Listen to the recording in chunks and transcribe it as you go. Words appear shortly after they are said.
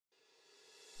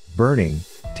burning,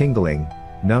 tingling,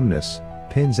 numbness,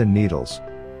 pins and needles.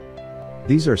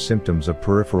 These are symptoms of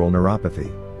peripheral neuropathy.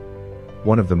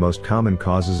 One of the most common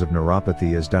causes of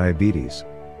neuropathy is diabetes.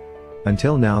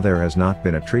 Until now there has not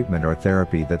been a treatment or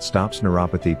therapy that stops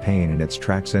neuropathy pain in its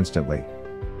tracks instantly.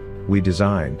 We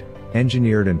designed,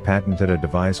 engineered and patented a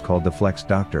device called the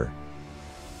FlexDoctor.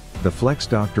 The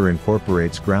FlexDoctor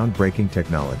incorporates groundbreaking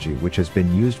technology which has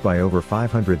been used by over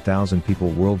 500,000 people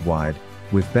worldwide,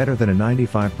 with better than a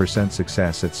 95%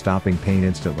 success at stopping pain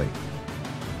instantly.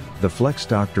 The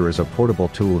FlexDoctor is a portable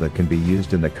tool that can be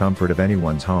used in the comfort of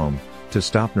anyone's home, to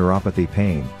stop neuropathy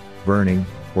pain, burning,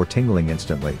 or tingling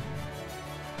instantly.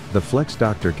 The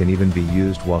FlexDoctor can even be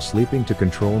used while sleeping to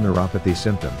control neuropathy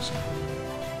symptoms.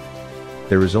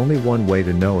 There is only one way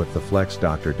to know if the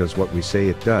FlexDoctor does what we say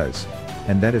it does,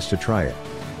 and that is to try it.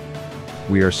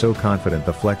 We are so confident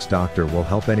the FlexDoctor will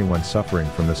help anyone suffering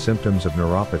from the symptoms of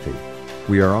neuropathy.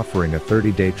 We are offering a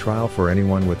 30-day trial for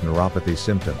anyone with neuropathy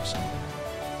symptoms.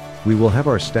 We will have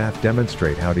our staff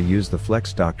demonstrate how to use the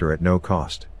FlexDoctor at no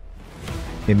cost.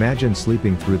 Imagine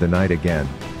sleeping through the night again,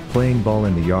 playing ball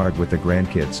in the yard with the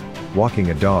grandkids, walking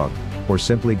a dog, or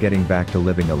simply getting back to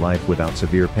living a life without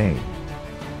severe pain.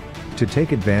 To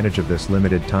take advantage of this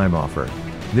limited time offer,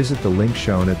 visit the link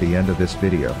shown at the end of this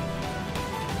video.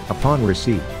 Upon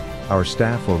receipt, our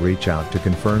staff will reach out to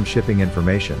confirm shipping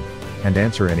information, and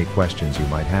answer any questions you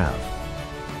might have.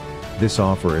 This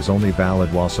offer is only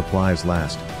valid while supplies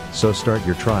last, so start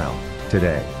your trial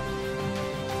today.